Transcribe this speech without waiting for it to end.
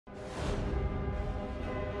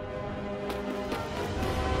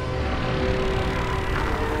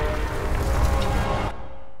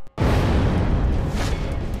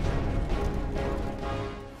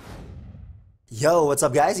Yo, what's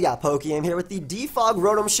up guys? You got pokeaim here with the Defog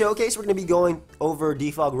Rotom showcase. We're going to be going over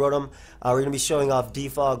Defog Rotom. We're going to be showing off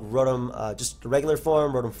Defog Rotom, just the regular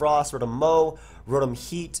form, Rotom Frost, Rotom Mow, Rotom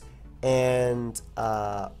Heat, and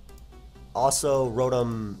also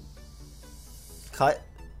Rotom Cut,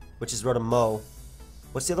 which is Rotom Mow.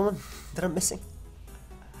 What's the other one that I'm missing?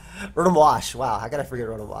 Rotom Wash. Wow, how could I forget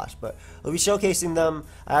Rotom Wash? But we'll be showcasing them.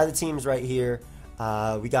 I have the teams right here.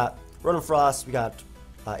 We got Rotom Frost, we got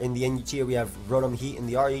in the NU tier, we have Rotom Heat in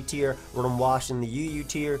the RU tier, Rotom Wash in the UU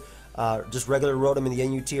tier, just regular Rotom in the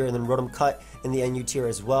NU tier, and then Rotom Cut in the NU tier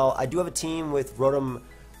as well. I do have a team with Rotom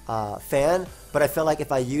Fan, but I feel like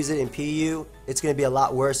if I use it in PU, it's going to be a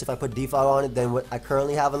lot worse if I put Defog on it than what I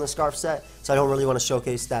currently have on the Scarf set, so I don't really want to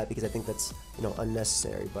showcase that because I think that's, you know,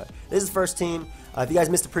 unnecessary. But this is the first team. If you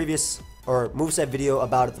guys missed the previous or moveset video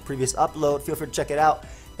about it, the previous upload, feel free to check it out.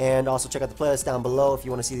 And also check out the playlist down below if you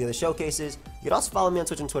want to see the other showcases. You can also follow me on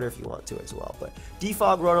Twitch and Twitter if you want to as well. But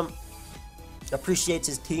Defog Rotom appreciates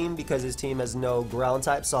his team because his team has no ground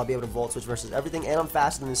type, so I'll be able to Volt Switch versus everything. And I'm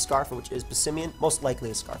faster than his Scarfer, which is Passimian. Most likely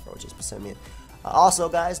his Scarfer, which is Passimian. Also,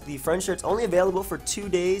 guys, the friend shirt's only available for 2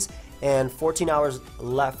 days and 14 hours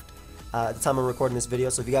left at the time I'm recording this video.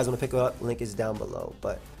 So if you guys want to pick it up, link is down below.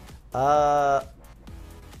 But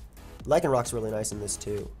Lycanrock's really nice in this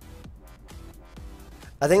too.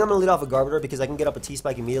 I think I'm going to lead off with Garbodor because I can get up a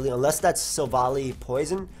T-Spike immediately. Unless that's Silvally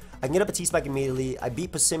Poison, I can get up a T-Spike immediately. I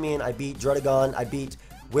beat Passimian, I beat Druddigon, I beat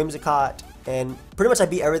Whimsicott, and pretty much I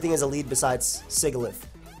beat everything as a lead besides Sigilyph.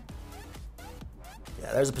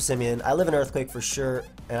 Yeah, there's a Passimian. I live in Earthquake for sure,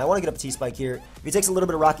 and I want to get up a T-Spike here. If he takes a little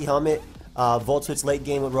bit of Rocky Helmet, Volt Switch late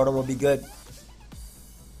game with Rotom will be good.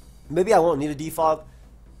 Maybe I won't need a Defog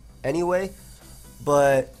anyway,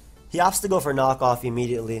 but he opts to go for knockoff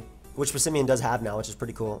immediately, which Passimian does have now, which is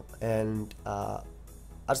pretty cool. And I'll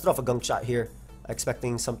just throw off a Gunk Shot here,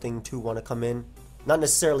 expecting something to want to come in. Not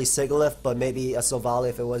necessarily Sigilyph, but maybe a Silvally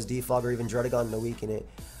if it was Defog, or even Druddigon to weaken it.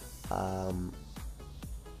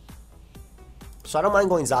 So I don't mind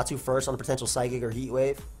going Xatu first on a potential Psychic or Heat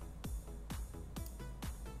Wave.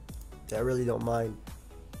 I really don't mind.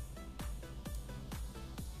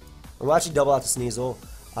 We'll actually double out to Sneasel.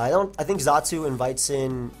 I think Xatu invites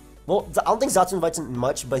in. Well, I don't think Xatu invites in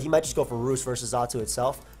much, but he might just go for Roost versus Xatu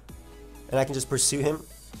itself. And I can just pursue him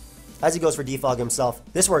as he goes for Defog himself.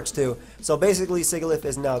 This works too. So basically, Sigilyph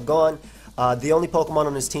is now gone. The only Pokemon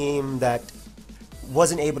on his team that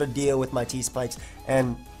wasn't able to deal with my T-Spikes.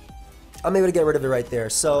 And I'm able to get rid of it right there.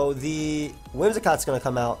 So the Whimsicott's going to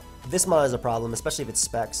come out. This mod is a problem, especially if it's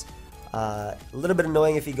Specs. A little bit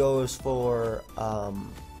annoying if he goes for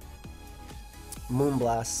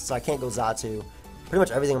Moonblast. So I can't go Xatu. Pretty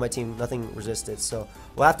much everything on my team, nothing resisted, so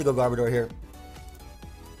we'll have to go Garbodor here.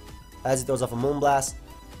 As he throws off a Moonblast.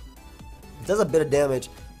 It does a bit of damage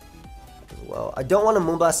as well. I don't want to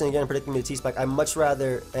Moonblast and again predicting me to T-Spike. I'd much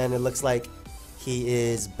rather, and it looks like he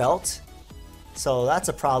is Belt, so that's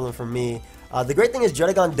a problem for me. The great thing is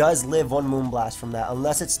Druddigon does live one Moonblast from that,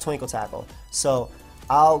 unless it's Twinkle Tackle. So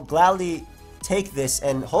I'll gladly take this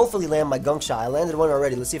and hopefully land my Gunk Shot. I landed one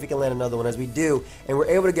already. Let's see if we can land another one. As we do, and we're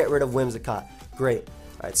able to get rid of Whimsicott. Great.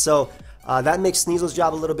 Alright, so that makes Sneasel's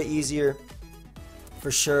job a little bit easier for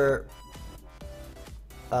sure.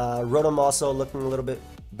 Rotom also looking a little bit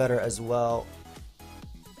better as well.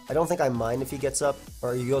 I don't think I mind if he gets up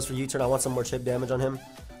or he goes for U-turn. I want some more chip damage on him,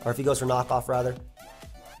 or if he goes for knockoff rather.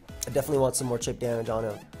 I definitely want some more chip damage on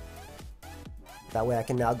him. That way I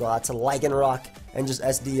can now go out to Lycanrock and just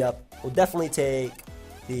SD up. We'll definitely take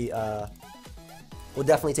the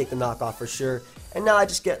knockoff for sure. And now I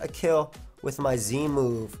just get a kill with my Z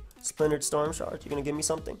move. Splintered Storm Shard, you're gonna give me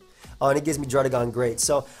something? Oh, and it gives me Druddigon, great.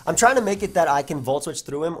 So I'm trying to make it that I can Volt Switch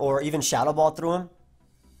through him or even Shadow Ball through him.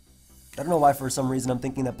 I don't know why for some reason I'm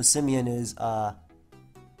thinking that Passimian is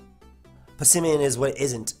what it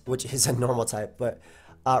isn't, which is a normal type. But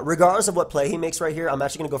regardless of what play he makes right here, I'm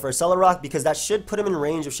actually gonna go for a Cellar because that should put him in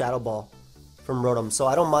range of Shadow Ball from Rotom. So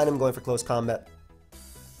I don't mind him going for close combat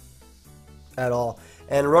at all.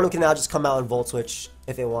 And Rotom can now just come out and Volt Switch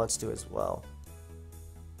if it wants to as well.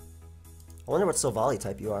 I wonder what Silvally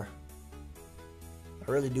type you are.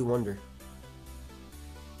 I really do wonder.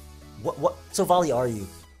 What Silvally are you?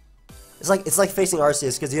 It's like facing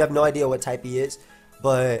Arceus because you have no idea what type he is,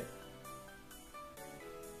 but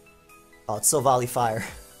oh, it's Silvally Fire.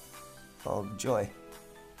 Oh joy.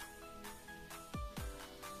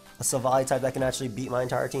 A Silvally type that can actually beat my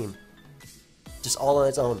entire team. Just all on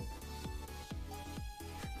its own.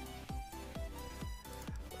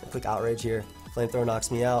 Quick Outrage here. Flamethrower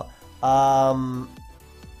knocks me out.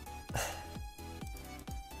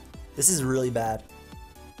 This is really bad.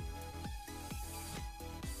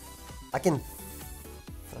 I can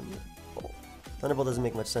Thunderbolt doesn't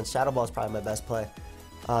make much sense. Shadow Ball is probably my best play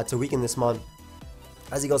to weaken this Mon.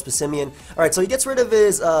 As he goes Passimian. Alright, so he gets rid of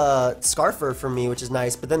his Scarfer for me, which is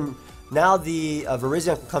nice. But then now the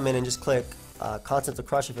Virizion can come in and just click Constant to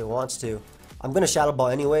Crush if it wants to. I'm going to Shadow Ball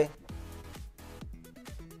anyway.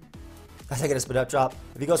 I think I get a Spit Up Drop.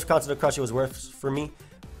 If he goes for Constant to Crush, it was worth for me.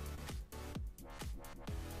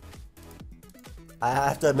 I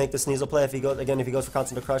have to make the Sneasel play. If he goes for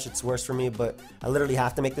Constant to Crush, it's worse for me. But I literally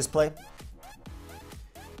have to make this play.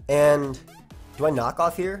 And do I knock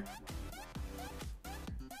off here?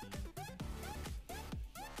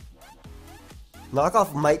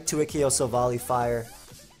 Knockoff might 2-hit KO Silvally Fire.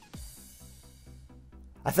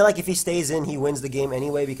 I feel like if he stays in, he wins the game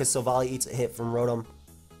anyway because Silvally eats a hit from Rotom.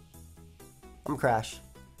 I'm Crash.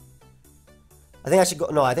 I think I should go.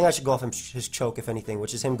 No, I think I should go off his choke if anything,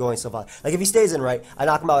 which is him going Silvally. Like if he stays in, right, I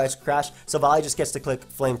knock him out, I Crash. Silvally just gets to click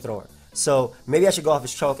Flamethrower. So maybe I should go off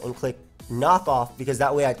his choke and click Knockoff because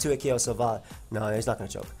that way I 2-hit KO Silvally. No, he's not gonna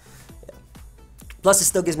choke. Yeah. Plus, it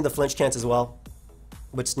still gives me the flinch chance as well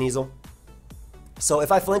with Sneasel. So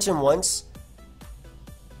if I flinch him once,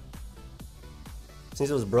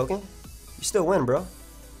 Sneasel is broken, you still win, bro.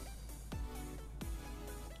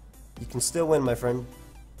 You can still win, my friend.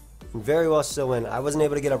 You can very well still win. I wasn't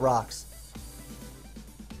able to get up rocks.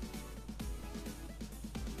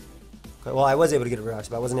 Okay, well, I was able to get up rocks,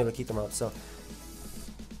 but I wasn't able to keep them up, so.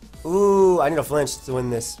 Ooh, I need a flinch to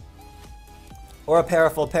win this. Or a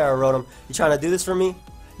full para Rotom. You trying to do this for me?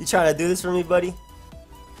 You trying to do this for me, buddy?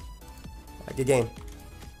 Good game.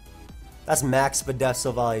 That's max Spadef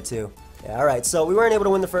Silvally too. Yeah, alright, so we weren't able to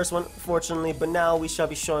win the first one, fortunately, but now we shall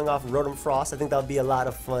be showing off Rotom Frost. I think that'll be a lot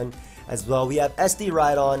of fun as well. We have SD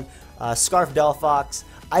Rhydon, Scarf Delphox,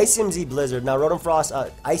 IceMZ Blizzard. Now, Rotom Frost,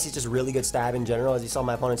 Icy is just really good stab in general, as you saw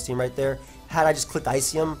my opponent's team right there. Had I just clicked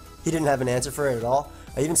Icium, he didn't have an answer for it at all.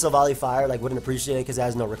 Even Silvally Fire, like, wouldn't appreciate it because it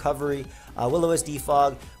has no recovery. Will-O-Wisp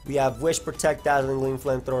Defog. We have Wish, Protect, Dazzling Gleam,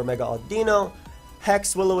 Flamethrower, Mega Aldino.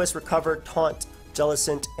 Hex, Will-O-Wisp, Recover, Taunt,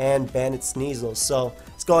 Jellicent, and Bandit Sneasel. So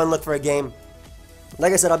let's go and look for a game.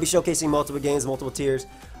 Like I said, I'll be showcasing multiple games, multiple tiers.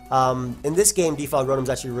 In this game, Defog Rotom is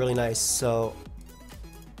actually really nice, so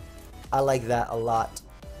I like that a lot.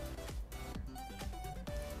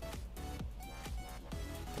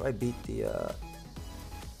 Do I beat the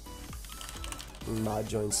mod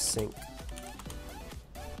join sync?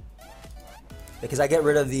 Because I get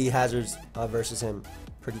rid of the hazards versus him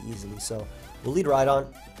pretty easily, so we'll lead Rhydon.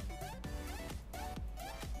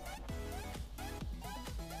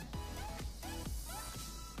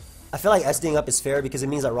 I feel like SDing up is fair because it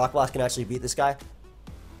means that Rock Blast can actually beat this guy.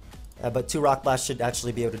 But 2 Rock Blasts should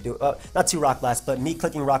actually be able to do it. Not 2 Rock Blasts, but me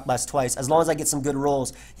clicking Rock Blast twice. As long as I get some good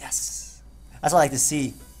rolls. Yes! That's what I like to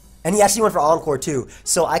see. And he actually went for Encore too.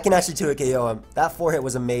 So I can actually 2-hit KO him. That 4-hit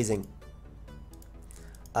was amazing.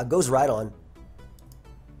 Goes Rhydon.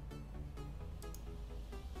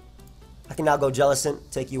 I can now go Jellicent,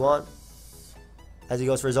 take you on. As he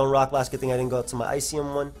goes for his own Rock Blast. Good thing I didn't go up to my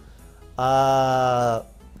Icium one.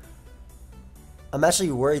 I'm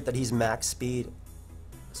actually worried that he's max speed.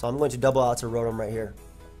 So I'm going to double out to Rotom right here.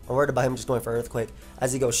 I'm worried about him just going for Earthquake.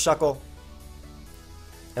 As he goes Shuckle.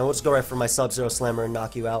 And we'll just go right for my Sub-Zero Slammer and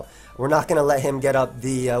knock you out. We're not going to let him get up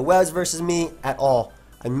the webs versus me at all.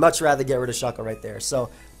 I'd much rather get rid of Shuckle right there. So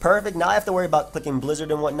perfect. Now I have to worry about clicking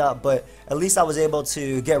Blizzard and whatnot. But at least I was able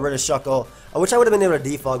to get rid of Shuckle. Which I would have been able to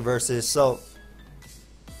defog versus. So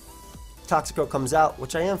Toxicroak comes out.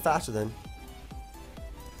 Which I am faster than.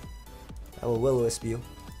 I will Will-O-Wisp you.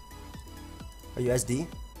 Are you SD?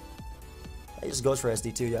 He just goes for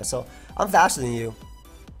SD too, yeah. So I'm faster than you.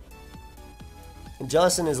 And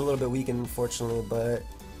Jellicent is a little bit weak, unfortunately, but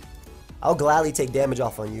I'll gladly take damage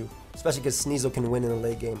off on you, especially because Sneasel can win in the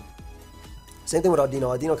late game. Same thing with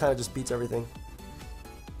Aldino. Aldino kind of just beats everything.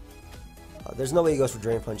 There's no way he goes for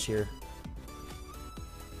Drain Punch here.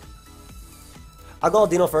 I'll go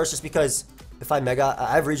Aldino first, just because if I Mega,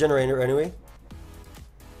 I have Regenerator anyway.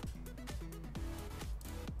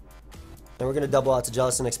 And we're going to double out to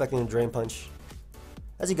Jellicent, expecting a Drain Punch.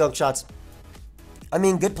 As he Gunk Shots. I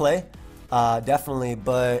mean, good play. Definitely.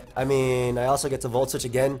 But, I mean, I also get to Volt Switch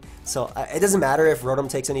again. So, it doesn't matter if Rotom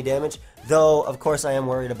takes any damage. Though, of course, I am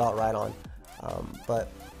worried about Rhydon.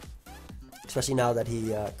 But, especially now that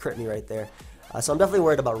he crit me right there. So, I'm definitely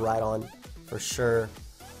worried about Rhydon. For sure.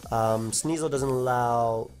 Sneasel doesn't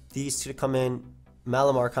allow these two to come in.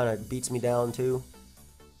 Malamar kind of beats me down, too.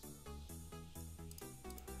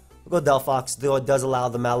 We'll go Delphox, though it does allow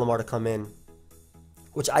the Malamar to come in,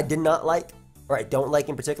 which I did not like, or I don't like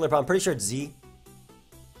in particular, but I'm pretty sure it's Z.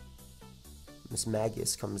 Miss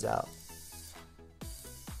Magius comes out.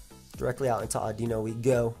 Directly out into Audino we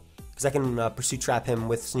go. because I can pursue trap him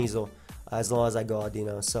with Sneasel as long as I go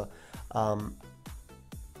Audino. So I'll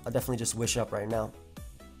definitely just wish up right now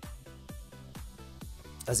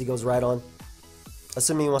as he goes right on.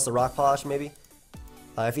 Assuming he wants to rock polish, maybe.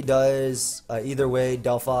 If he does, either way,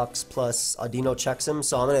 Delphox plus Audino checks him.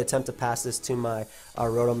 So I'm going to attempt to pass this to my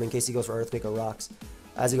Rotom in case he goes for Earthquake or Rocks.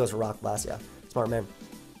 As he goes for Rock Blast, yeah. Smart man.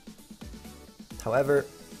 However,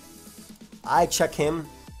 I check him,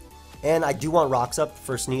 and I do want Rocks up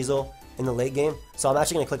for Sneasel in the late game. So I'm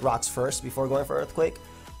actually going to click Rocks first before going for Earthquake.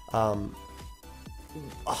 Oh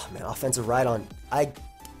man, offensive Rhydon. I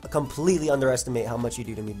completely underestimate how much you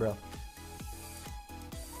do to me, bro.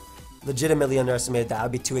 Legitimately underestimated that I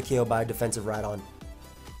would be 2 KO by a defensive Rhydon.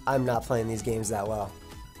 I'm not playing these games that well.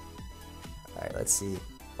 Alright, let's see.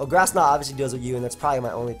 Well, Grass Knot obviously deals with you, and that's probably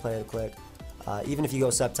my only play to click. Even if you go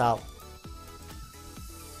Sceptile,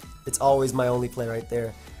 it's always my only play right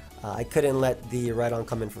there. I couldn't let the Rhydon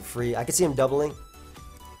come in for free. I could see him doubling.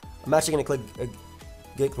 I'm actually going to click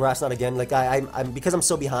get Grass Knot again. Like I'm because I'm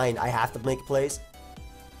so behind, I have to make plays.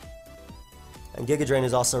 And Giga Drain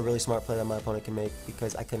is also a really smart play that my opponent can make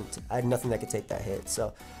because I had nothing that could take that hit.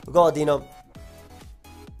 So we'll go Audino.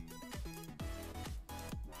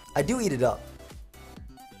 I do eat it up.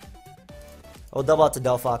 I'll double out to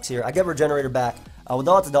Delphox here. I get Regenerator back. I will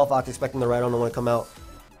double out to Delphox expecting the Rhydon to want to come out.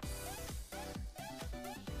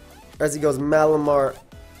 As he goes Malamar,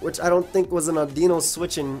 which I don't think was an Audino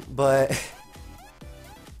switching, but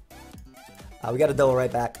we got a double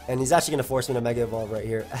right back. And he's actually going to force me to Mega Evolve right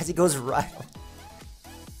here as he goes Rhydon.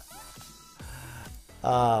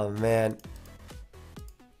 Oh man,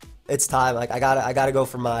 it's time. Like I gotta go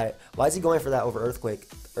for my. Why is he going for that over Earthquake?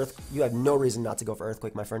 You have no reason not to go for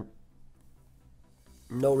Earthquake, my friend.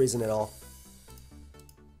 No reason at all.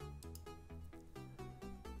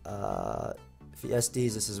 If he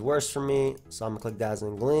SDs, this is worse for me. So I'm gonna click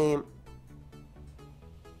Dazzling Gleam.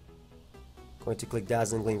 Going to click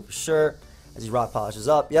Dazzling Gleam for sure. As he rock polishes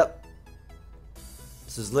up. Yep.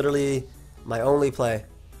 This is literally my only play.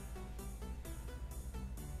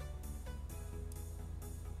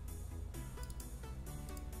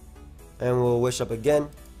 And we'll wish up again.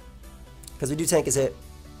 Because we do tank his hit.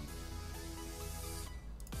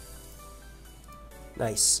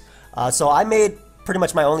 Nice. So I made pretty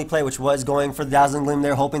much my only play, which was going for the Dazzling Gleam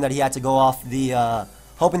there, hoping that he had to go off the,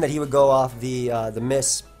 hoping that he would go off the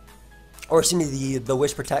miss, or excuse me, the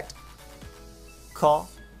Wish Protect call.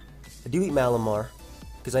 I do eat Malamar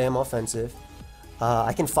because I am offensive.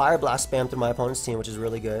 I can Fire Blast spam through my opponent's team, which is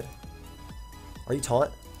really good. Are you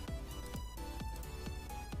taunt?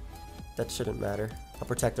 That shouldn't matter. I'll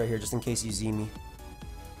protect right here just in case you Z me.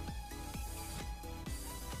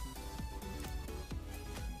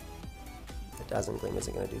 The Dazzling Gleam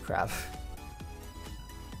isn't going to do crap.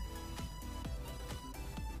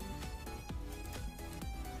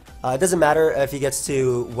 It doesn't matter if he gets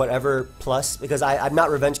to whatever plus, because I'm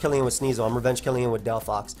not revenge killing him with Sneasel, I'm revenge killing him with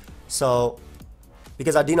Delphox. So,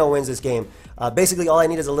 because Audino wins this game, basically all I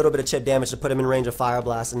need is a little bit of chip damage to put him in range of Fire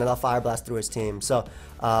Blast, and then I'll Fire Blast through his team. So,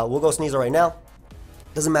 we'll go Sneasel right now.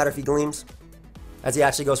 Doesn't matter if he gleams, as he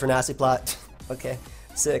actually goes for Nasty Plot. Okay,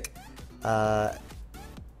 sick. I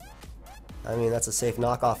mean, that's a safe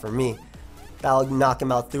knockoff for me. That'll knock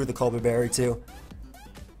him out through the Cobra Berry too.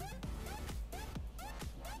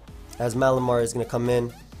 As Malamar is going to come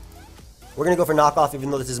in. We're going to go for knockoff, even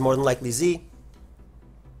though this is more than likely Z.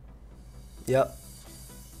 Yep.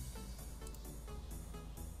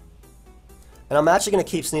 And I'm actually going to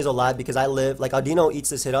keep Sneasel alive because I live, like Audino eats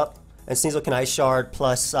this hit up, and Sneasel can Ice Shard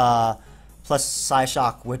plus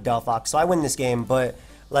Psyshock with Delphox. So I win this game, but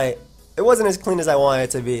like it wasn't as clean as I wanted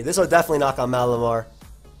it to be. This will definitely knock out Malamar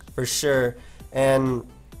for sure. And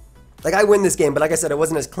like I win this game, but like I said, it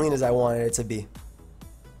wasn't as clean as I wanted it to be.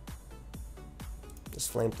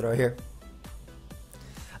 Just Flamethrower here.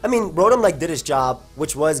 I mean, Rotom like did his job,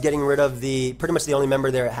 which was getting rid of the pretty much the only member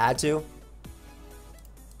there it had to.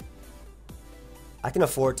 I can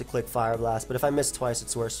afford to click Fire Blast, but if I miss twice,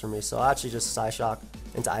 it's worse for me. So I'll actually just Psyshock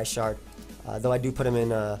into Ice Shard. Though I do put him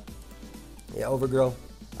in Overgrow.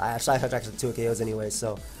 Psyshock actually 2 KOs anyway,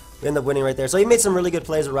 so we end up winning right there. So he made some really good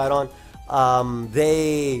plays with Rhydon.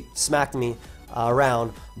 They smacked me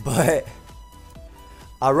around, but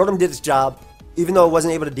Rotom did its job. Even though it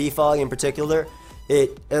wasn't able to defog in particular,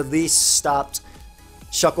 it at least stopped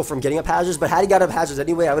Shuckle from getting up hazards. But had he got up hazards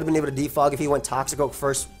anyway, I would have been able to defog if he went Toxic Oak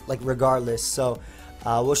first, like regardless. So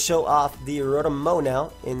we'll show off the Rotom Mo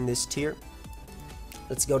now in this tier.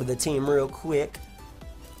 Let's go to the team real quick.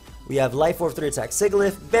 We have Life Orb 3 attack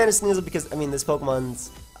Sigilyph, Banish Sneasel because I mean this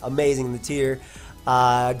Pokemon's amazing in the tier.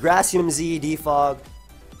 Grass Human Z, Defog.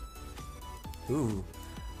 Ooh.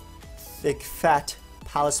 thick, fat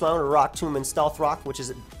Paliswine, Rock Tomb, and Stealth Rock, which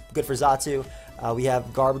is good for Xatu. We have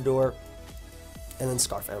Garbodor, and then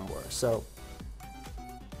Scarf Emboar. So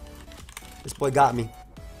this boy got me.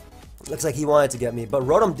 Looks like he wanted to get me, but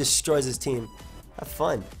Rotom destroys his team. Have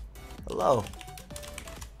fun. Hello.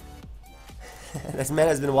 This man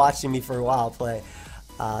has been watching me for a while play.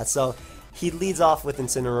 So he leads off with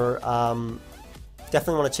Incineroar.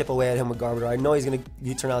 Definitely want to chip away at him with Garbodor. I know he's going to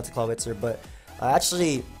U-turn out to Clawitzer, but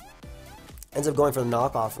actually ends up going for the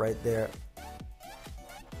knockoff right there.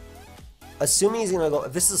 Assuming he's going to go,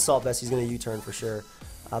 if this is Assault Vest, he's going to U-turn for sure.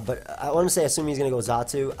 But I want to say, assuming he's going to go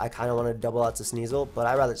Xatu, I kind of want to double out to Sneasel, but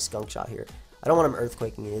I'd rather Skunk Shot here. I don't want him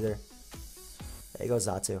Earthquaking either. There goes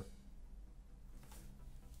Xatu.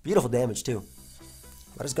 Beautiful damage too.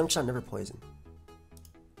 Why does Skunk Shot never poison?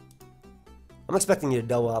 I'm expecting you to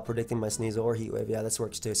double out, predicting my Sneasel or Heat Wave. Yeah, this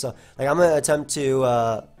works too. So, like, I'm going to attempt to...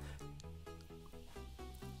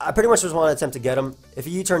 I pretty much just want to attempt to get him. If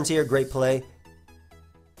he U-turns here, great play.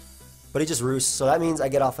 But he just roosts, so that means I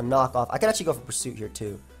get off a knockoff. I can actually go for Pursuit here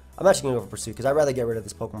too. I'm actually going to go for Pursuit because I'd rather get rid of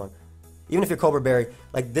this Pokemon. Even if you're Cobra Berry,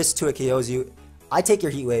 like this 2 it KOs you, I take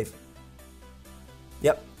your Heat Wave.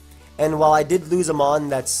 Yep. And while I did lose a Mon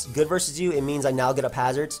that's good versus you, it means I now get up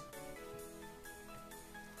hazards.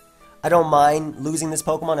 I don't mind losing this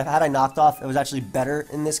Pokemon. If had I knocked off, it was actually better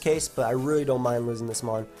in this case, but I really don't mind losing this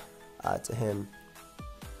Mon to him.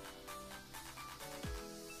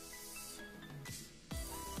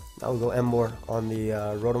 Now we'll go Emboar on the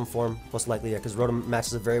Rotom form, most likely, yeah, because Rotom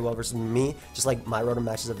matches up very well versus me, just like my Rotom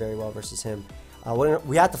matches up very well versus him.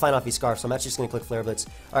 We have to find off his Scarf, so I'm actually just going to click Flare Blitz.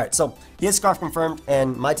 Alright, so he has Scarf confirmed,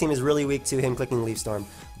 and my team is really weak to him clicking Leaf Storm.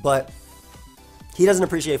 But he doesn't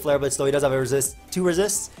appreciate Flare Blitz, though he does have a 2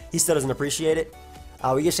 resists. He still doesn't appreciate it.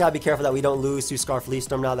 We just gotta be careful that we don't lose to Scarf Leaf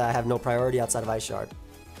Storm now that I have no priority outside of Ice Shard.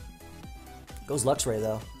 Goes Luxray,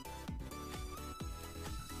 though.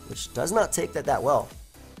 Which does not take that well.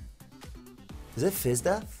 Is it Fizz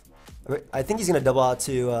Death? I think he's gonna double out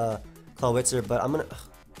to Clawitzer, but I'm gonna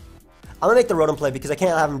make the Rotom play because I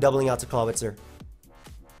can't have him doubling out to Clawitzer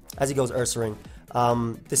as he goes Ursaring.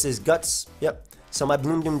 This is Guts. Yep. So my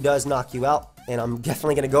Bloom Doom does knock you out, and I'm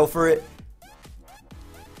definitely gonna go for it.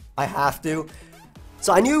 I have to.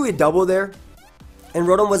 So I knew he'd double there, and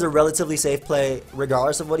Rotom was a relatively safe play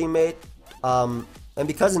regardless of what he made. And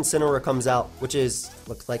because Incineroar comes out, which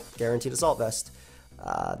looks like guaranteed Assault Vest,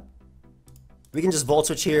 we can just Volt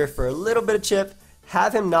Switch here for a little bit of chip,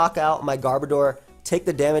 have him knock out my Garbodor, take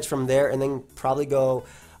the damage from there, and then probably go,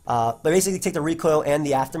 basically take the recoil and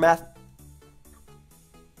the aftermath,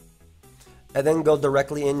 and then go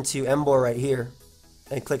directly into Emboar right here,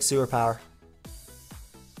 and click Sewer Power.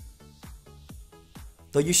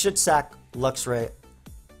 Though you should sack Luxray.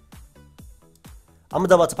 I'm gonna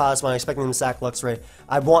double out to Paliswine, expecting him to sack Luxray.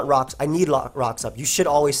 I want rocks. I need rocks up. You should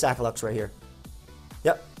always sack Luxray here.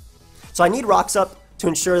 Yep. So I need rocks up to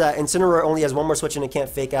ensure that Incineroar only has one more switch and it can't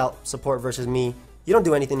fake out support versus me. You don't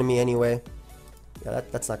do anything to me anyway. Yeah,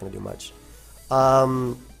 that's not gonna do much.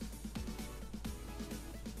 I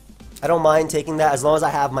don't mind taking that as long as I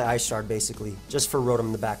have my Ice Shard basically, just for Rotom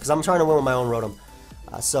in the back, because I'm trying to win with my own Rotom.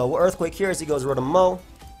 So we'll Earthquake here as he goes Rotom Mo.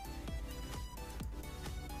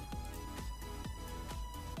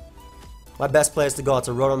 My best play is to go out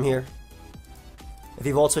to Rotom here. If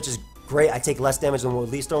he Volt Switches, great. I take less damage than what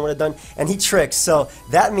Leaf Storm would have done. And he tricks, so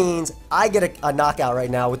that means I get a knockout right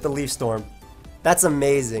now with the Leaf Storm. That's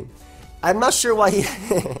amazing. I'm not sure why he...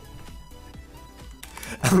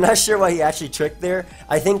 I'm not sure why he actually tricked there.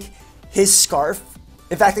 I think his Scarf...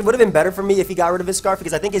 In fact, it would have been better for me if he got rid of his Scarf,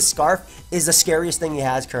 because I think his Scarf is the scariest thing he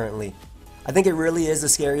has currently. I think it really is the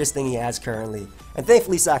scariest thing he has currently. And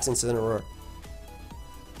thankfully, Sax Incineroar.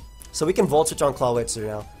 So we can Volt Switch on Clawitzer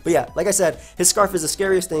now. But yeah, like I said, his Scarf is the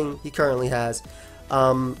scariest thing he currently has.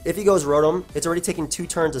 If he goes Rotom, it's already taken 2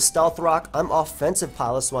 turns of Stealth Rock. I'm offensive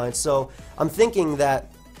Piloswine, so I'm thinking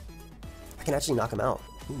that I can actually knock him out.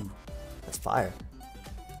 Ooh, that's fire.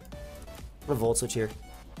 I'm gonna Volt Switch here.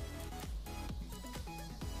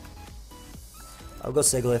 I'll go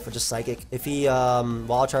Sigilyph or just Psychic. If he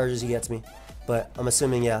wall charges, he gets me. But I'm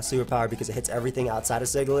assuming, yeah, Super Power because it hits everything outside of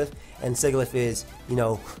Sigilyph. And Sigilyph is, you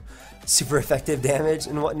know, super effective damage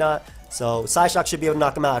and whatnot. So Psyshock should be able to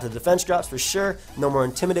knock him out. The defense drops for sure. No more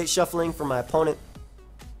Intimidate shuffling for my opponent.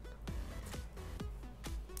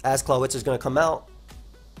 As Clawitzer's going to come out,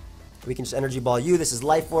 we can just Energy Ball you. This is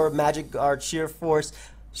Life Orb, Magic Guard, Sheer Force.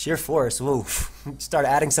 Sheer Force, woo. Start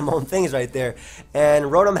adding some own things right there. And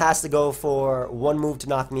Rotom has to go for 1 move to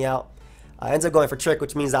knock me out. Ends up going for Trick,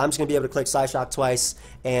 which means that I'm just going to be able to click Psyshock twice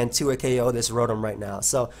and 2-hit KO this Rotom right now.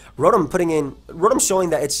 So Rotom showing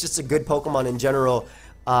that it's just a good Pokemon in general.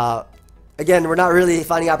 Again, we're not really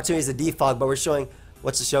finding opportunities to defog, but we're showing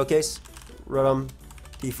what's the showcase? Rotom,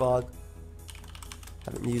 defog.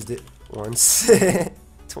 Haven't used it once.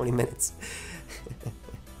 20 minutes.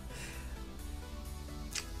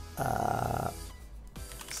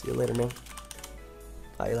 See you later, man.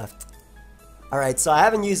 Oh, you left. Alright, so I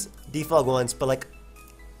haven't used defog once, but like,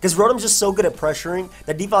 because Rotom's just so good at pressuring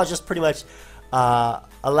that defog is just pretty much a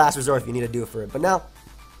last resort if you need to do it for it. But now,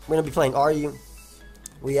 we're going to be playing RU.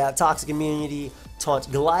 We have Toxic Immunity, Taunt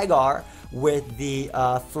Gligar with the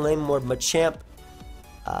Flame Mord Machamp,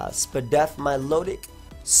 Spadef Milotic,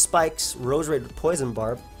 Spikes, Roserade, Poison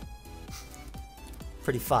Barb.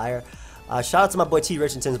 Pretty fire. Shout out to my boy T.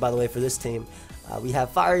 Richardson's, by the way, for this team. We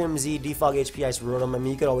have Fire MZ, Defog HP Ice Rotom. I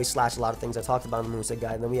mean, you could always slash a lot of things. I talked about in the Moonset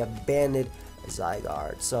Guide. And then we have Banded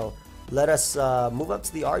Zygarde. So let us move up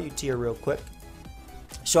to the RU tier real quick.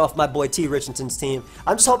 Show off my boy T. Richardson's team.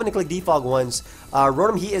 I'm just hoping to click defog once.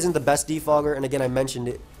 Rotom, he isn't the best defogger, and again, I mentioned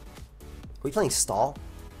it. Are we playing stall?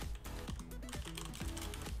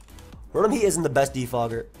 Rotom, he isn't the best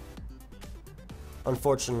defogger,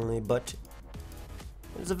 unfortunately, but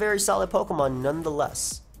it's a very solid Pokemon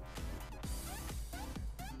nonetheless.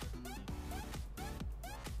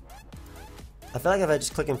 I feel like if I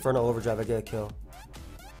just click Inferno Overdrive, I get a kill.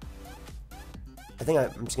 I think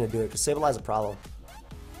I'm just going to do it, because Sableye is a problem.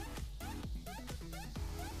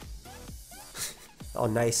 Oh,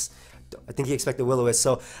 nice. I think he expected Will-O-Wisp,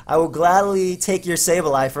 so I will gladly take your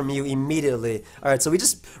Sableye from you immediately. Alright, so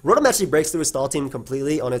Rotom actually breaks through his stall team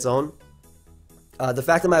completely on its own. The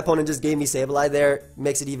fact that my opponent just gave me Sableye there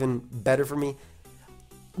makes it even better for me.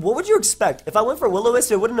 What would you expect? If I went for Will-O-Wisp,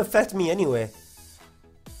 it wouldn't affect me anyway.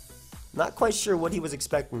 Not quite sure what he was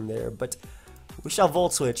expecting there, but we shall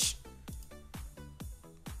Volt Switch.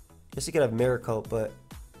 Guess he could have Mirror Coat, but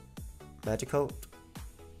Magic Coat?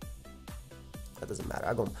 That doesn't matter.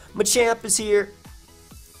 I go. Machamp is here.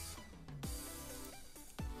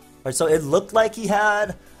 Alright, so it looked like he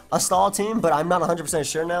had a stall team, but I'm not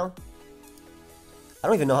 100% sure now. I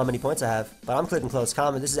don't even know how many points I have, but I'm clicking close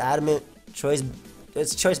comment. This is Adamant Choice.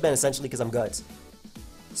 It's Choice Band essentially because I'm Guts.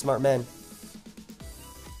 Smart man.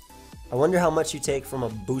 I wonder how much you take from a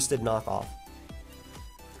boosted knockoff.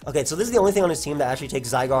 Okay, so this is the only thing on his team that actually takes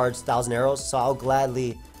Zygarde's 1,000 Arrows, so I'll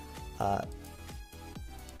gladly...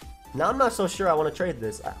 Now I'm not so sure I want to trade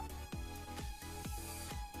this.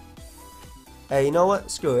 Hey, you know what?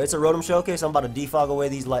 Screw it. It's a Rotom Showcase. I'm about to defog away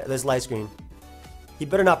this light screen. He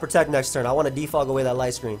better not protect next turn. I want to defog away that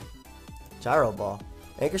light screen. Gyro Ball.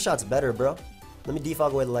 Anchor Shot's better, bro. Let me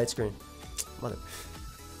defog away the light screen. Mother...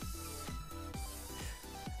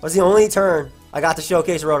 Was the only turn I got to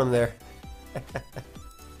showcase Rotom there.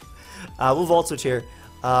 We'll Volt Switch here.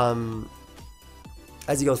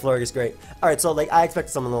 As he goes, Florges, great. Alright, so like I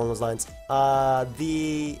expected something along those lines. There are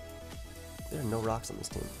no rocks on this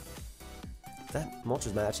team. That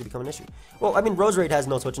Moltres might actually become an issue. Well, I mean, Roserade has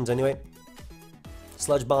no switch-ins anyway.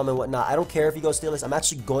 Sludge Bomb and whatnot. I don't care if he goes Steelix. I'm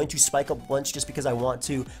actually going to spike up once just because I want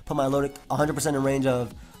to put my Milotic 100% in range of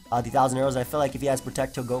the 1,000 Arrows. I feel like if he has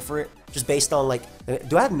Protect, he'll go for it. Just based on like,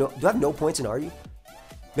 do I have no points in RU?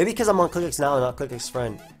 Maybe because I'm on ClickX now and not ClickX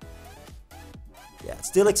friend. Yeah,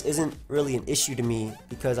 Steelix isn't really an issue to me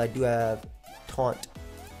because I do have Taunt,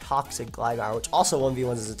 Toxic Gligar, which also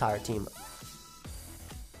 1v1s his entire team.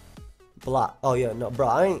 Block. Oh yeah, no, bro,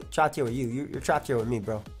 I ain't trapped here with you. You're trapped here with me,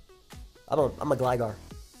 bro. I'm a Gligar,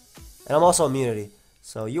 and I'm also Immunity.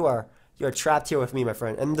 So you're trapped here with me, my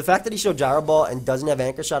friend. And the fact that he showed Gyro Ball and doesn't have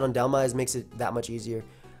Anchor Shot on Dhelmise makes it that much easier.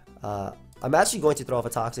 I'm actually going to throw off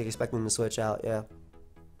a Toxic, expecting him to switch out. Yeah,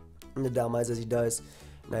 and the Dhelmise as he does.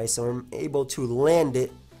 Nice, so I'm able to land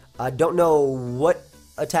it. I don't know what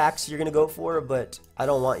attacks you're gonna go for, but I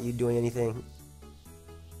don't want you doing anything.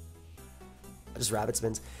 Just Rabbit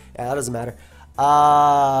Spins. Yeah, that doesn't matter.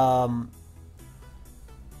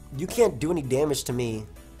 You can't do any damage to me.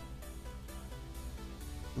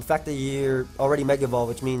 The fact that you're already Mega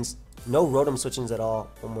Evolved, which means no Rotom switch-ins at all.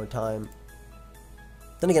 One more time.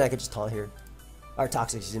 Then again, I could just taunt here. Or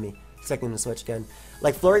Toxic, excuse me. Expecting him to switch again.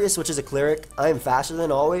 Like Florges, which is a Cleric, I am faster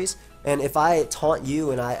than always. And if I taunt you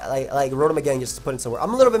and I like Rotom again just to put it somewhere,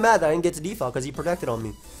 I'm a little bit mad that I didn't get to default because he protected on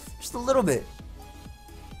me. Just a little bit.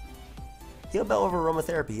 Heal Bell over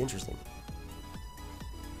Aromatherapy, interesting.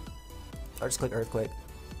 Or just click Earthquake.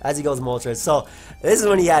 As he goes Moltres. So this is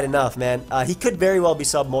when he had enough, man. He could very well be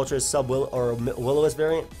sub Moltres, sub Will-O-Wisp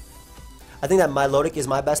variant. I think that Milotic is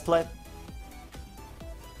my best play.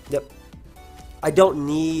 Yep. I don't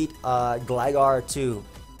need Gligar to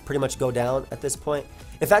pretty much go down at this point.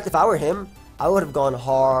 In fact, if I were him, I would have gone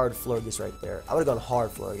hard Florges right there. I would have gone hard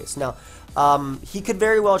Florges. Now, he could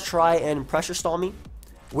very well try and pressure stall me.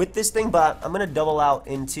 with this thing, but I'm going to double out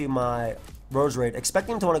into my Roserade,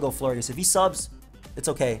 expecting him to want to go Florges. If he subs, it's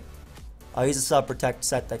okay. He's a sub protect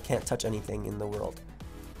set that can't touch anything in the world.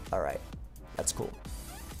 Alright, that's cool.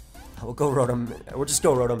 We'll go Rotom. We'll just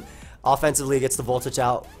go Rotom. Offensively, gets the Voltage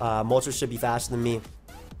out. Moltres should be faster than me.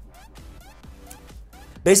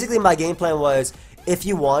 Basically, my game plan was, if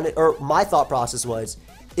you wanted, or my thought process was,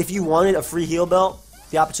 if you wanted a free heal belt,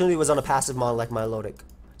 the opportunity was on a passive mon like my Milotic.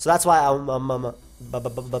 So that's why I'm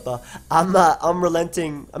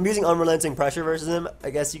relenting. I'm using unrelenting pressure versus him. I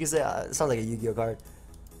guess you could say it sounds like a Yu-Gi-Oh card.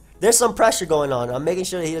 There's some pressure going on. I'm making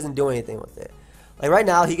sure that he doesn't do anything with it. Like right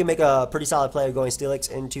now, he can make a pretty solid play of going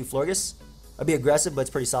Steelix into Florges. I'd be aggressive, but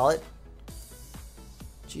it's pretty solid.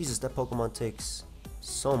 Jesus, that Pokemon takes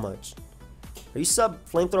so much. Are you sub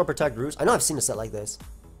Flamethrower Protect Roost? I know I've seen a set like this.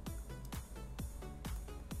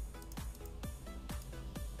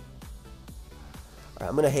 Alright,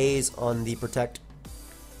 I'm going to Haze on the Protect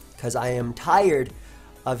because I am tired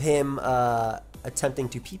of him attempting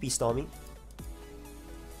to PP stall me.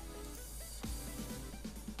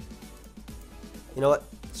 You know what?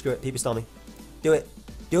 Screw it. PP stall me. Do it.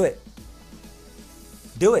 Do it.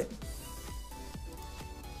 Do it.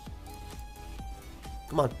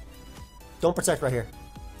 Come on. Don't protect right here.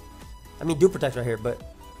 I mean, do protect right here, but...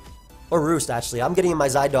 Or Roost, actually. I'm getting in my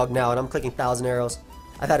Zydog now, and I'm clicking 1,000 arrows.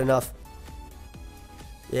 I've had enough.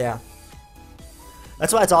 Yeah.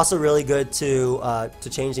 That's why it's also really good to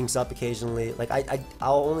change things up occasionally. Like,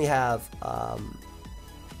 I'll only have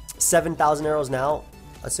 7,000 arrows now,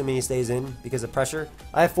 assuming he stays in because of pressure.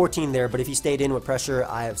 I have 14 there, but if he stayed in with pressure,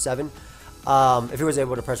 I have 7. If he was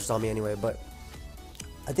able to pressure stall me anyway, but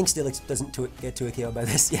I think Steelix doesn't get to a KO by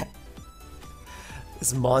this yet.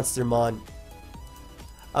 This monster mon.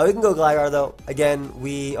 We can go Gligar though. Again,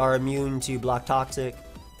 we are immune to Block Toxic.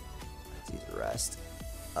 Let's use the rest.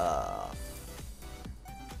 We're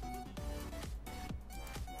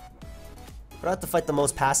about to fight the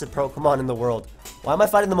most passive Pokemon in the world. Why am I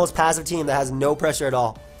fighting the most passive team that has no pressure at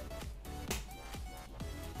all?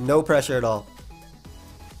 No pressure at all.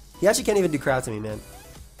 He actually can't even do crap to me, man.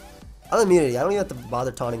 I'm immunity. I don't even have to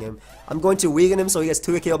bother taunting him. I'm going to weaken him so he gets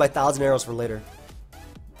 2 KO by 1,000 arrows for later.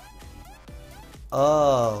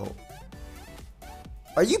 Oh.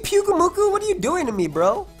 Are you Pukumuku? What are you doing to me,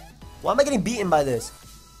 bro? Why am I getting beaten by this?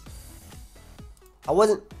 I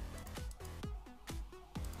wasn't...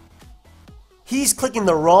 He's clicking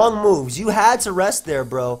the wrong moves. You had to rest there,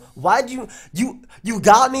 bro. Why'd you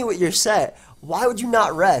got me with your set. Why would you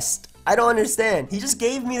not rest? I don't understand. He just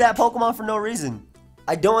gave me that Pokemon for no reason.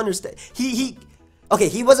 I don't understand. Okay,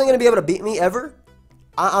 he wasn't going to be able to beat me ever.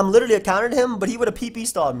 I'm literally a counter to him, but he would have PP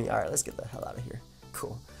stalled me. Alright, let's get the hell out of here.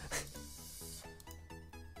 Cool.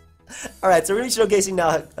 Alright, so we're going to be showcasing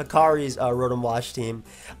now Akari's Rotom Wash team.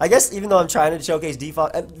 I guess even though I'm trying to showcase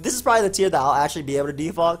Defog, this is probably the tier that I'll actually be able to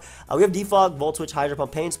defog. We have Defog, Volt Switch, Hydro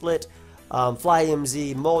Pump, Pain Split,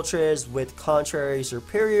 pokeaimMD, Moltres with Contrary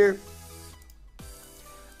Superior,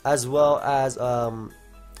 as well as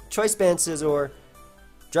Choice Band Scizor,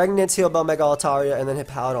 Dragon Dance, Heal Bell, Mega Altaria, and then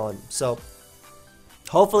Hippowdon. So,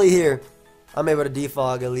 hopefully here, I'm able to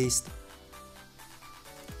defog at least.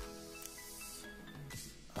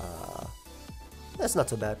 That's not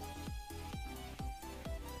too bad.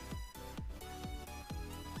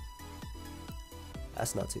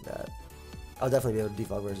 That's not too bad. I'll definitely be able to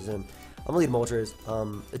defog versus him. I'm gonna lead Moltres.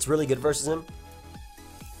 It's really good versus him.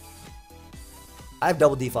 I have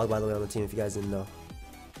double defog, by the way, on the team, if you guys didn't know.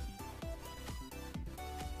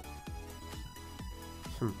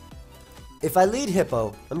 If I lead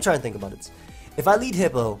Hippo, I'm trying to think about it. If I lead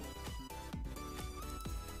Hippo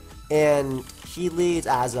and he leads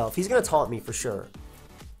Azelf, he's gonna taunt me for sure.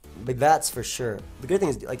 But that's for sure. The good thing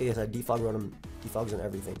is, like I said, Defog Rotom, defogs on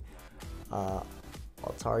everything.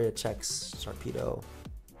 Altaria checks Sharpedo.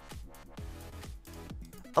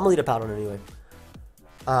 I'm gonna lead a Hippowdon anyway.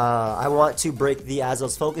 I want to break the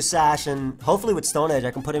Azelf's Focus Sash, and hopefully with Stone Edge,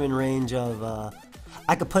 I can put him in range of.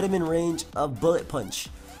 I could put him in range of Bullet Punch,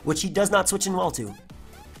 which he does not switch in well to,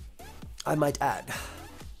 I might add.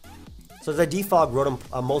 So as I defog Rotom,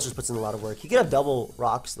 Moltres puts in a lot of work. He could have double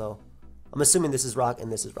rocks though. I'm assuming this is rock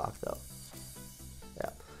and this is rock though. Yeah.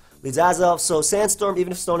 Leads Azelf. So Sandstorm,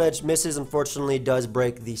 even if Stone Edge misses, unfortunately does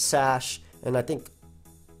break the Sash. And I think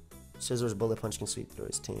Scizor's Bullet Punch can sweep through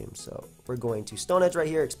his team. So we're going to Stone Edge right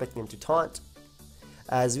here, expecting him to taunt.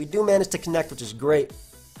 As we do manage to connect, which is great.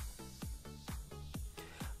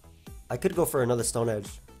 I could go for another Stone Edge,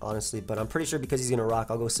 honestly, but I'm pretty sure because he's gonna rock,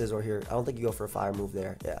 I'll go Scizor here. I don't think you go for a fire move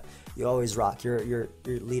there. Yeah, you always rock. Your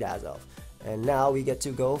lead Azelf, and now we get to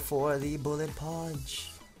go for the Bullet Punch.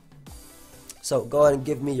 So go ahead and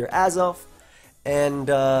give me your Azelf, and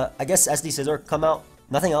I guess SD Scissor come out.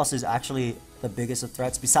 Nothing else is actually the biggest of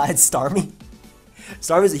threats besides Starmie.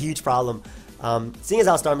 Starmie is a huge problem. Seeing as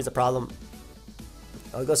how Starmie's a problem,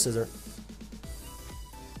 I'll go Scissor.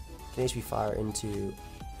 Can HP Fire into...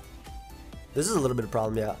 This is a little bit of a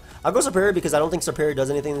problem, yeah. I'll go Superior because I don't think Superior does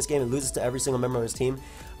anything in this game. It loses to every single member of his team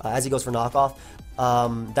as he goes for knockoff.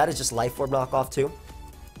 That is just Life Orb knockoff too.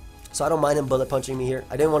 So I don't mind him bullet punching me here.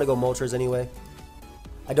 I didn't want to go Moltres anyway.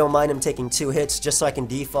 I don't mind him taking 2 hits just so I can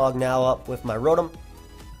defog now up with my Rotom.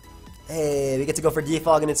 Hey, we get to go for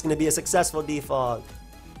defog and it's going to be a successful defog.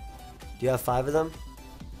 Do you have 5 of them?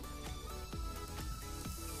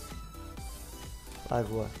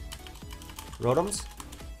 5 what? Rotoms?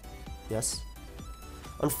 Yes.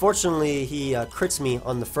 Unfortunately, he crits me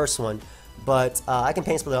on the first one, but I can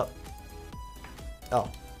pain split up.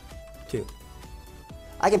 Oh, 2.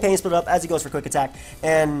 I can pain split up as he goes for quick attack,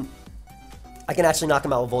 and I can actually knock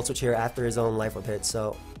him out with Volt Switch here after his own Life Orb hit.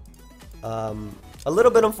 So, a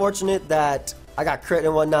little bit unfortunate that I got crit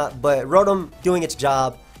and whatnot, but Rotom doing its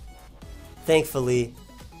job, thankfully.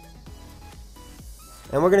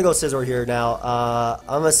 And we're going to go Scizor here now.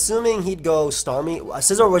 I'm assuming he'd go Starmie.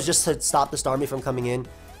 Scizor was just to stop the Starmie from coming in.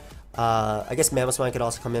 I guess Mamoswine could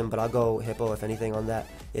also come in, but I'll go Hippo if anything on that.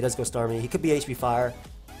 It does go Starmie. He could be HP Fire.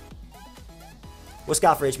 We'll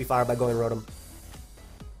scout for HP Fire by going Rotom.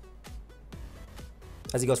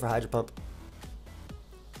 As he goes for Hydro Pump.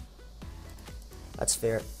 That's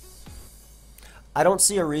fair. I don't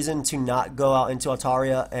see a reason to not go out into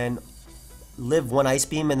Altaria and live 1 Ice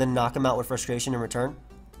Beam and then knock him out with Frustration in return.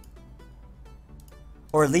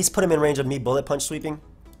 Or at least put him in range of me Bullet Punch sweeping.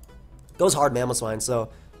 Goes hard Mamoswine, so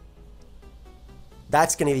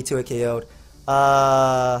that's going to be 2-hit KO'd.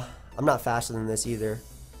 I'm not faster than this either.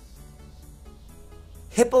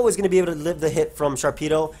 Hippo is going to be able to live the hit from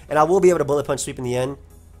Sharpedo, and I will be able to Bullet Punch sweep in the end.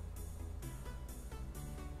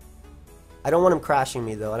 I don't want him crashing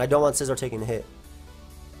me though, and I don't want Scizor taking the hit.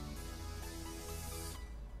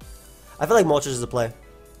 I feel like Moltres is a play.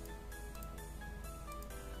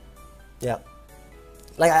 Yeah.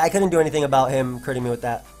 Like, I couldn't do anything about him critting me with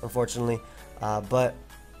that, unfortunately. But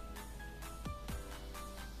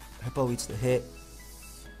Hippo eats the hit.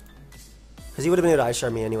 Because he would have been able to Ice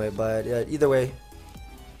Shard me anyway, but either way,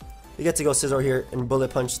 we get to go Scizor here and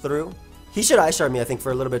Bullet Punch through. He should Ice Shard me, I think,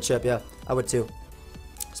 for a little bit of chip. Yeah, I would too.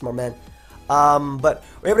 Smart man. But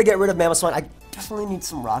we're able to get rid of Mamoswine. I definitely need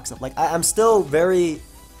some rocks up. Like, I'm still very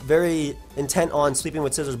intent on sweeping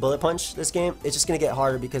with Scizor's Bullet Punch this game. It's just going to get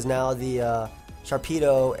harder because now the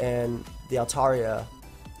Sharpedo and the Altaria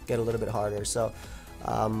get a little bit harder. So,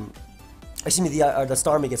 excuse me, the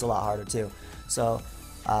Starmie gets a lot harder too. So,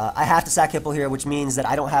 I have to sack Hippo here, which means that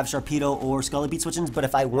I don't have Sharpedo or Scully Beat switch-ins, but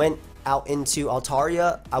if I went out into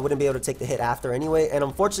Altaria, I wouldn't be able to take the hit after anyway. And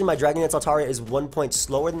unfortunately, my Dragonite's Altaria is 1 point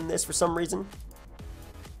slower than this for some reason.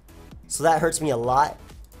 So that hurts me a lot.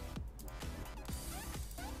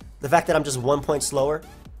 The fact that I'm just 1 point slower,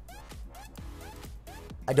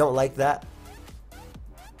 I don't like that.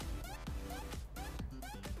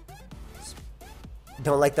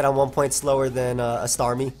 Don't like that I'm 1 point slower than a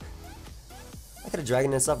Starmie. I could have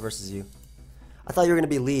Dragonite up versus you. I thought you were going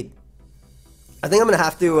to be lead. I think I'm going to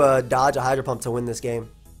have to dodge a Hydro Pump to win this game.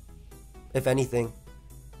 If anything.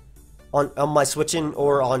 On my switch-in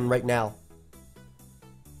or on right now.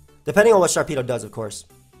 Depending on what Sharpedo does, of course.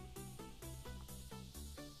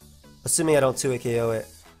 Assuming I don't 2-hit KO it.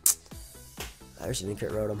 I wish I didn't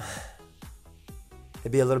crit Rotom.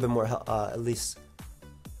 It'd be a little bit more, at least,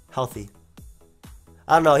 healthy.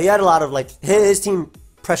 I don't know. He had a lot of, like, his team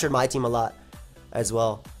pressured my team a lot as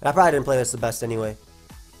well. And I probably didn't play this the best anyway.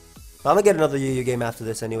 But I'm going to get another Yu-Yu game after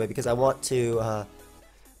this anyway because I want to,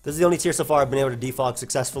 this is the only tier so far I've been able to defog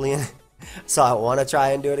successfully in. So I want to try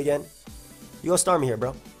and do it again. You go Starmie here,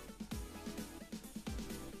 bro.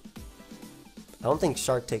 I don't think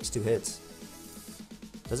Shark takes 2 hits.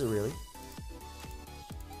 Does it really?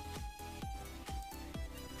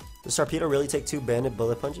 Does Sharpedo really take 2 banded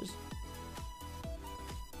Bullet Punches?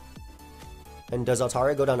 And does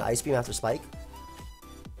Altaria go down to Ice Beam after Spike?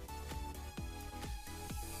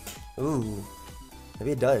 Ooh.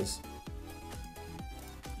 Maybe it does.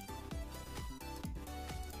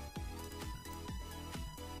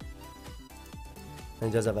 And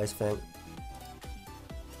he does have Ice Fang.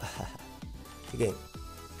 Good game.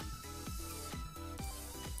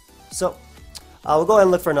 So, we'll go ahead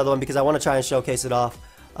and look for another one because I want to try and showcase it off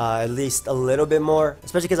at least a little bit more.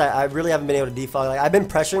 Especially because I really haven't been able to defog. Like, I've been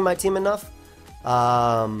pressuring my team enough.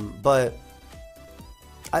 But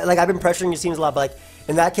I've been pressuring your teams a lot, but like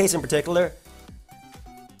in that case in particular,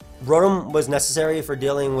 Rotom was necessary for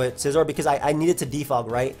dealing with Scizor because I needed to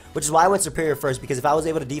defog, right? Which is why I went Superior first, because if I was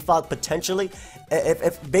able to defog, potentially,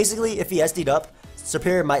 basically if he SD'd up,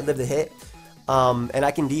 Superior might live the hit, and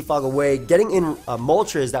I can defog away, getting in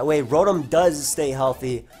Moltres. That way Rotom does stay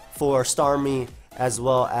healthy for Starmie as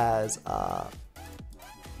well as the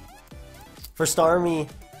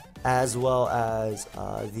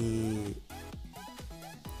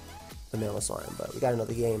Manilosaurus, but we got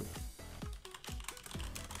another game.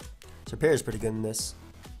 Superior's pretty good in this.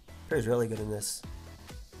 Superior's really good in this.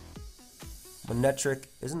 Manectric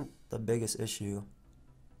isn't the biggest issue.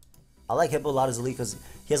 I like Hippo a lot as elite because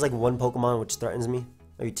he has like one Pokemon which threatens me,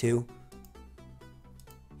 maybe two.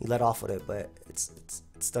 He let off with it, but it's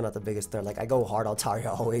still not the biggest threat. Like, I go hard Altaria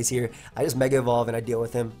always here. I just Mega Evolve and I deal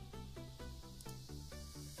with him.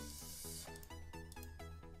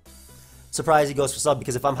 Surprised he goes for sub,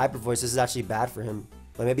 because if I'm Hyper Voice, this is actually bad for him.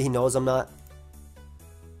 But maybe he knows I'm not.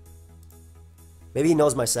 Maybe he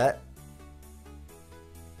knows my set.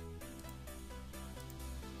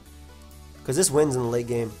 Because this wins in the late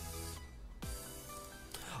game.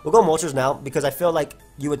 We'll go Moltres now, because I feel like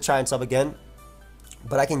you would try and sub again.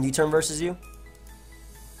 But I can U-turn versus you.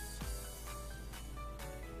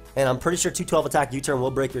 And I'm pretty sure 212 attack U-turn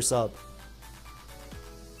will break your sub.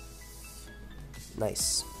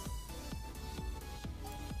 Nice.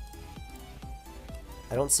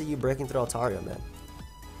 I don't see you breaking through Altaria, man.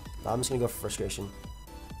 I'm just gonna go for Frustration.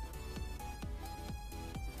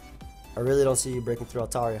 I really don't see you breaking through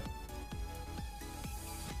Altaria.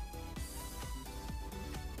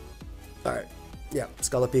 Alright. Yeah,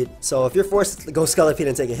 Scolipede. So if you're forced to go Scolipede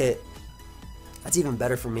and take a hit, that's even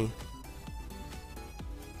better for me.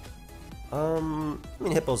 I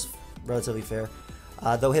mean, Hippo's relatively fair.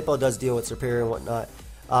 Though Hippo does deal with Superior and whatnot.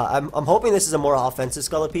 I'm hoping this is a more offensive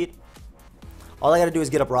Scolipede. All I gotta do is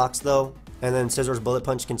get up rocks though, and then Scizor's Bullet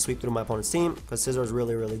Punch can sweep through my opponent's team, because Scizor's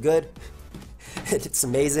really, really good. It's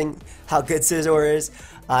amazing how good Scizor is.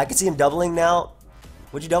 I can see him doubling now.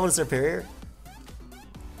 Would you double to Superior?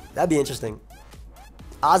 That'd be interesting.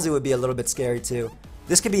 Azu would be a little bit scary too.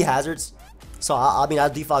 This could be hazards, so I mean, I'll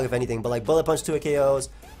defog if anything, but like Bullet Punch 2 KOs,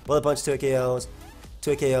 Bullet Punch 2 KOs,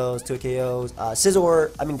 2 KOs, 2 KOs.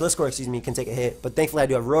 Gliscor, excuse me, can take a hit, but thankfully I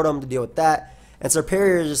do have Rotom to deal with that. And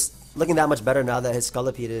Superior is just looking that much better now that his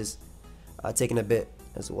Scolipede is taking a bit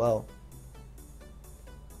as well.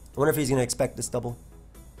 I wonder if he's going to expect this double.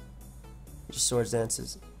 He just Swords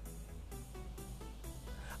Dances.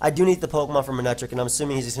 I do need the Pokemon for Manectric, and I'm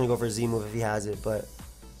assuming he's just going to go for a Z move if he has it, but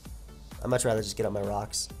I'd much rather just get up my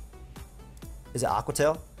rocks. Is it Aqua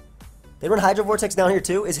Tail? They run Hydro Vortex down here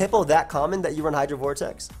too? Is Hippo that common that you run Hydro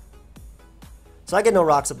Vortex? So I get no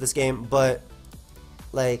rocks up this game, but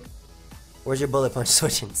like, where's your Bullet Punch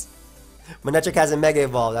switchings? Manectric has a Mega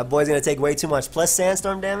Evolve. That boy's going to take way too much. Plus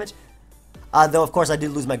Sandstorm damage. Though, of course, I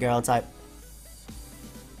did lose my Ground type.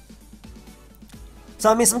 So,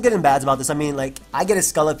 I mean, some good and bads about this. I mean, like, I get a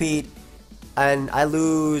Scolipede, and I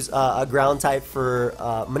lose a Ground type for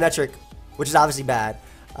Manectric, which is obviously bad.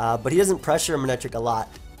 But he doesn't pressure Manectric a lot,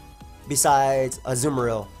 besides a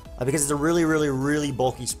Azumarill, because it's a really, really, really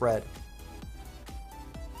bulky spread.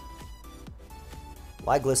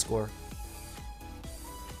 Why Gliscor?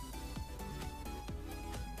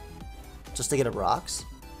 Just to get up rocks?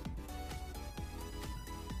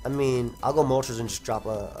 I mean, I'll go Moltres and just drop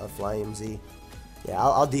a Flying Z. Yeah,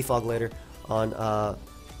 I'll defog later on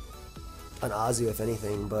Azu if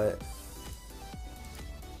anything, but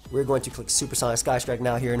we're going to click Supersonic Sky Strike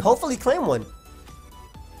now here and hopefully claim one.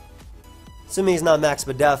 Assuming he's not max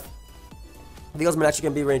but def. If he goes Manectric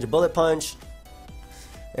can be range of Bullet Punch.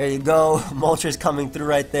 There you go. Moltres coming through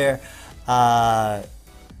right there.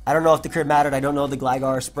 I don't know if the crit mattered. I don't know the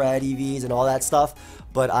Gligar spread, EVs, and all that stuff.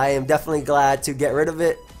 But I am definitely glad to get rid of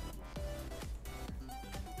it.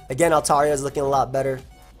 Again, Altaria is looking a lot better.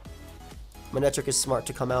 Manectric is smart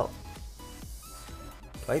to come out.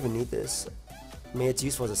 Do I even need this? I mean, it's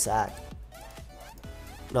useful as a sack.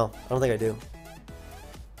 No, I don't think I do.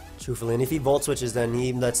 Truthfully, and if he Volt Switches, then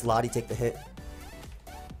he lets Lottie take the hit.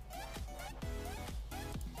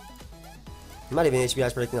 He might even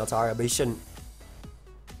HBI's predicting Altaria, but he shouldn't.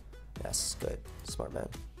 Yes, good. Smart man.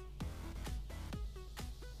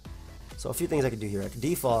 So a few things I could do here. I could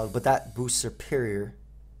defog, but that boosts Superior.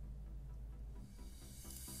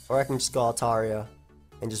 Or I can just go Altaria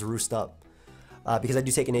and just roost up. Because I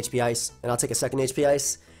do take an HP Ice, and I'll take a second HP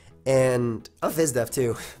Ice. And I'm Fizz Def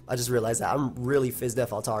too. I just realized that. I'm really Fizz Def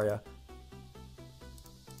Altaria.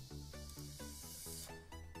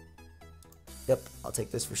 Yep, I'll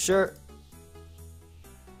take this for sure.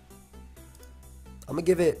 I'm gonna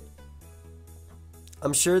give it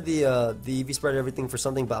I'm sure the EV spread everything for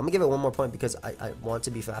something, but I'm gonna give it one more point because I want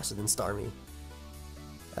to be faster than Starmie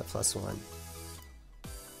at +1.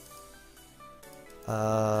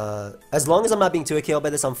 As long as I'm not being 2 KO'd by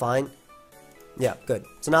this, I'm fine. Yeah, good.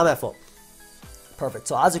 So now I'm at full. Perfect.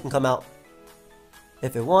 So Azu can come out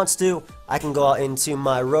if it wants to. I can go out into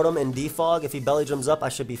my Rotom and Defog. If he belly drums up, I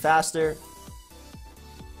should be faster.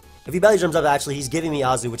 If he belly drums up, actually, he's giving me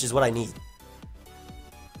Azu, which is what I need.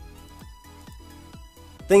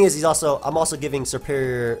 Thing is, I'm also giving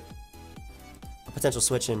Superior a potential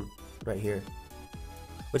switch in right here,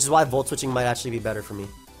 which is why Volt switching might actually be better for me.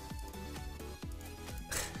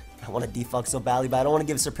 I want to defog so badly, but I don't want to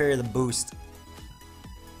give Superior the boost.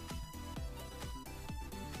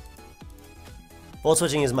 Volt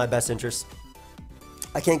switching is my best interest.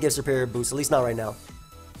 I can't give Superior a boost, at least not right now.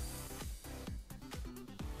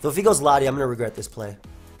 So if he goes Lottie, I'm going to regret this play.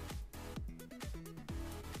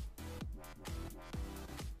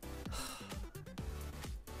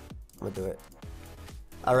 I'm going to do it.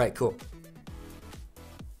 Alright, cool.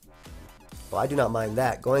 Well, I do not mind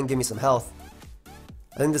that. Go ahead and give me some health.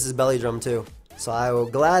 I think this is Belly Drum too. So I will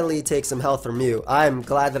gladly take some health from you. I'm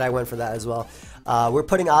glad that I went for that as well. We're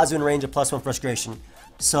putting Azu in range of +1 frustration.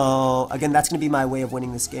 So again, that's going to be my way of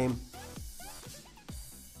winning this game.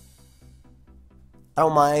 I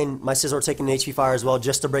don't mind my Scizor taking an HP Fire as well,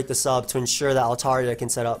 just to break the sub to ensure that Altaria can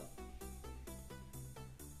set up.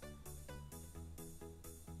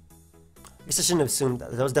 I guess I shouldn't have assumed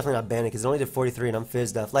that. That was definitely not Bandit because it only did 43 and I'm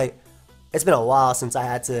Fizz Def. Like, it's been a while since I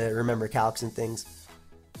had to remember calcs and things.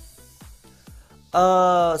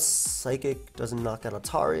 Psychic doesn't knock out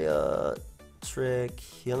Altaria. Trick,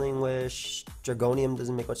 Healing Wish, Dragonium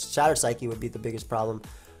doesn't make much. Shatter Psyche would be the biggest problem,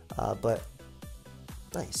 but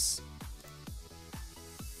nice.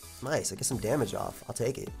 Nice, I get some damage off. I'll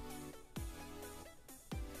take it.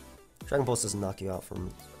 Dragon Pulse doesn't knock you out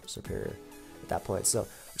from Superior at that point, so I'm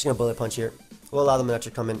just gonna Bullet Punch here. We'll allow the Manectric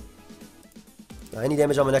to come in. Any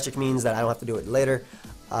damage on Manectric means that I don't have to do it later.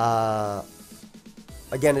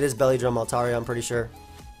 Again, it is Belly Drum Altaria, I'm pretty sure.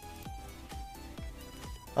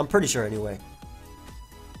 I'm pretty sure anyway.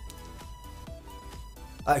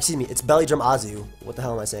 Excuse me, it's Belly Drum Azu. What the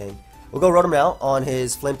hell am I saying? We'll go Rotom now on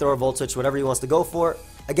his Flamethrower, Volt Switch, whatever he wants to go for.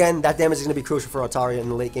 Again, that damage is going to be crucial for Altaria in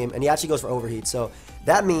the late game, and he actually goes for Overheat. So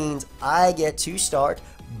that means I get to start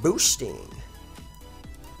boosting.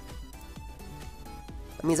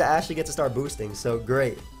 That means I actually get to start boosting, so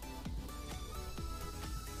great.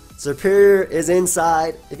 Superior is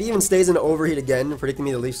inside. If he even stays in Overheat again, predicting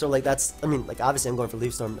me the Leaf Storm, like that's, I mean, like obviously I'm going for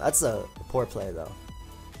Leaf Storm. That's a poor play though.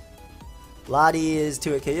 Lottie is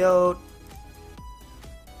 2-hit KO'd.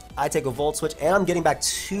 I take a Volt Switch, and I'm getting back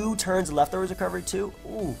 2 turns of Leftovers recovery too.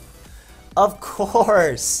 Ooh, of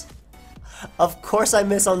course. Of course I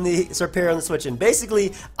miss on the Superior on the switch in.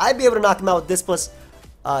 Basically, I'd be able to knock him out with this plus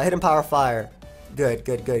Hidden Power Fire. Good,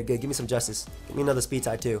 good, good, good. Give me some justice. Give me another Speed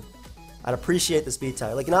tie too. I'd appreciate the Speed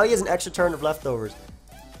tie. Like now he has an extra turn of Leftovers.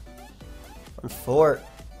 Unfort.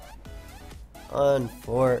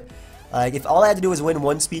 Unfort. Like if all I had to do was win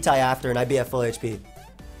 1 Speed tie after and I'd be at full HP.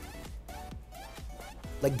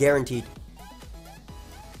 Like guaranteed.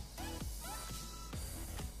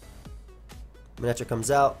 Manectric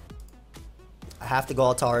comes out. I have to go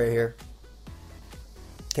Altaria here.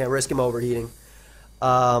 Can't risk him overheating.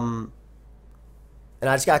 And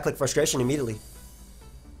I just gotta click Frustration immediately.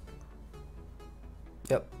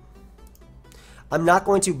 Yep. I'm not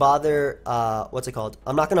going to bother, what's it called?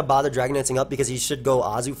 I'm not going to bother Dragon Dancing up because he should go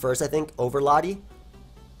Azu first, I think, over Lottie.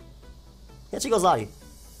 Yeah, she goes Lottie.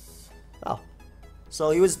 Wow. So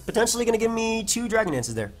he was potentially going to give me 2 Dragon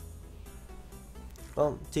Dances there.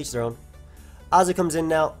 Well, teach their own. Azu comes in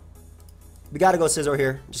now. We got to go Scizor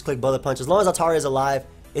here. Just click Bullet Punch. As long as Altaria is alive,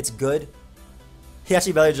 it's good. He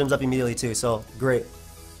actually Belly Drums up immediately too, so great.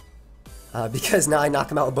 Because now I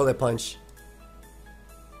knock him out with Bullet Punch.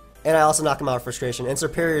 And I also knock him out with Frustration. And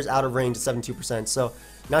Superior is out of range at 72%. So,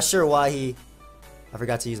 not sure why he... I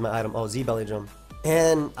forgot to use my item. Oh, Z Belly Drum.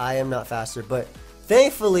 And I am not faster. But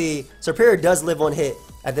thankfully, Superior does live 1 hit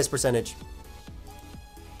at this percentage.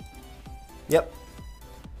 Yep.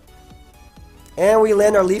 And we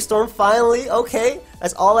land our Leaf Storm finally. Okay.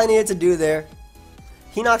 That's all I needed to do there.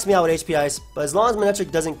 He knocks me out with HP Ice. But as long as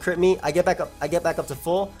Manectric doesn't crit me, I get back up to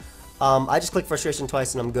full. I just click Frustration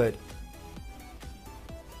twice and I'm good.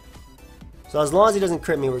 So as long as he doesn't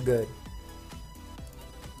crit me, we're good.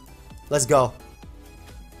 Let's go.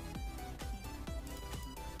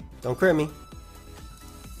 Don't crit me.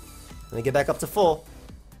 Let me get back up to full.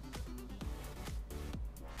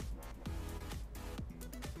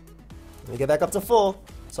 Let me get back up to full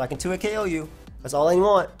so I can 2-hit KO you. That's all I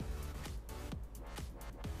want.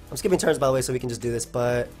 I'm skipping turns, by the way, so we can just do this,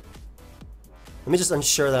 but let me just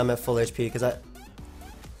ensure that I'm at full HP, because I...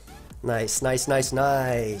 Nice, nice, nice,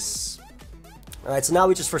 nice. Alright, so now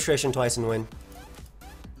we just frustration twice and win.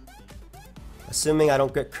 Assuming I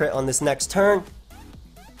don't get crit on this next turn.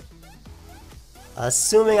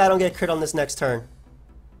 Assuming I don't get crit on this next turn.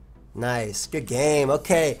 Nice, good game,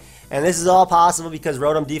 okay. And this is all possible because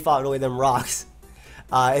Rotom defaulted away them rocks.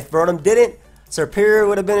 If Rotom didn't, Serperior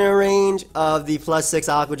would have been in range of the +6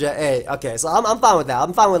 Aqua Jet A. Okay, so I'm fine with that.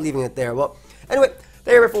 I'm fine with leaving it there. Well, anyway,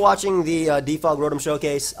 thank you for watching the Defog Rotom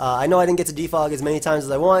showcase. I know I didn't get to defog as many times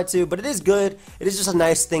as I wanted to, but it is good. It is just a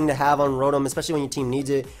nice thing to have on Rotom, especially when your team needs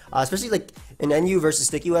it. Especially like in NU versus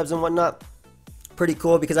Sticky Webs and whatnot. Pretty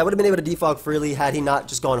cool, because I would have been able to defog freely had he not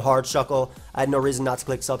just gone hard Shuckle. I had no reason not to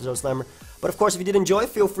click Sub-Zero Slammer. But of course, if you did enjoy,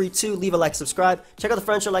 feel free to leave a like, subscribe. Check out the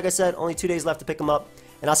friend show, like I said, only 2 days left to pick them up.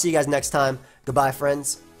 And I'll see you guys next time. Goodbye,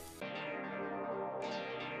 friends.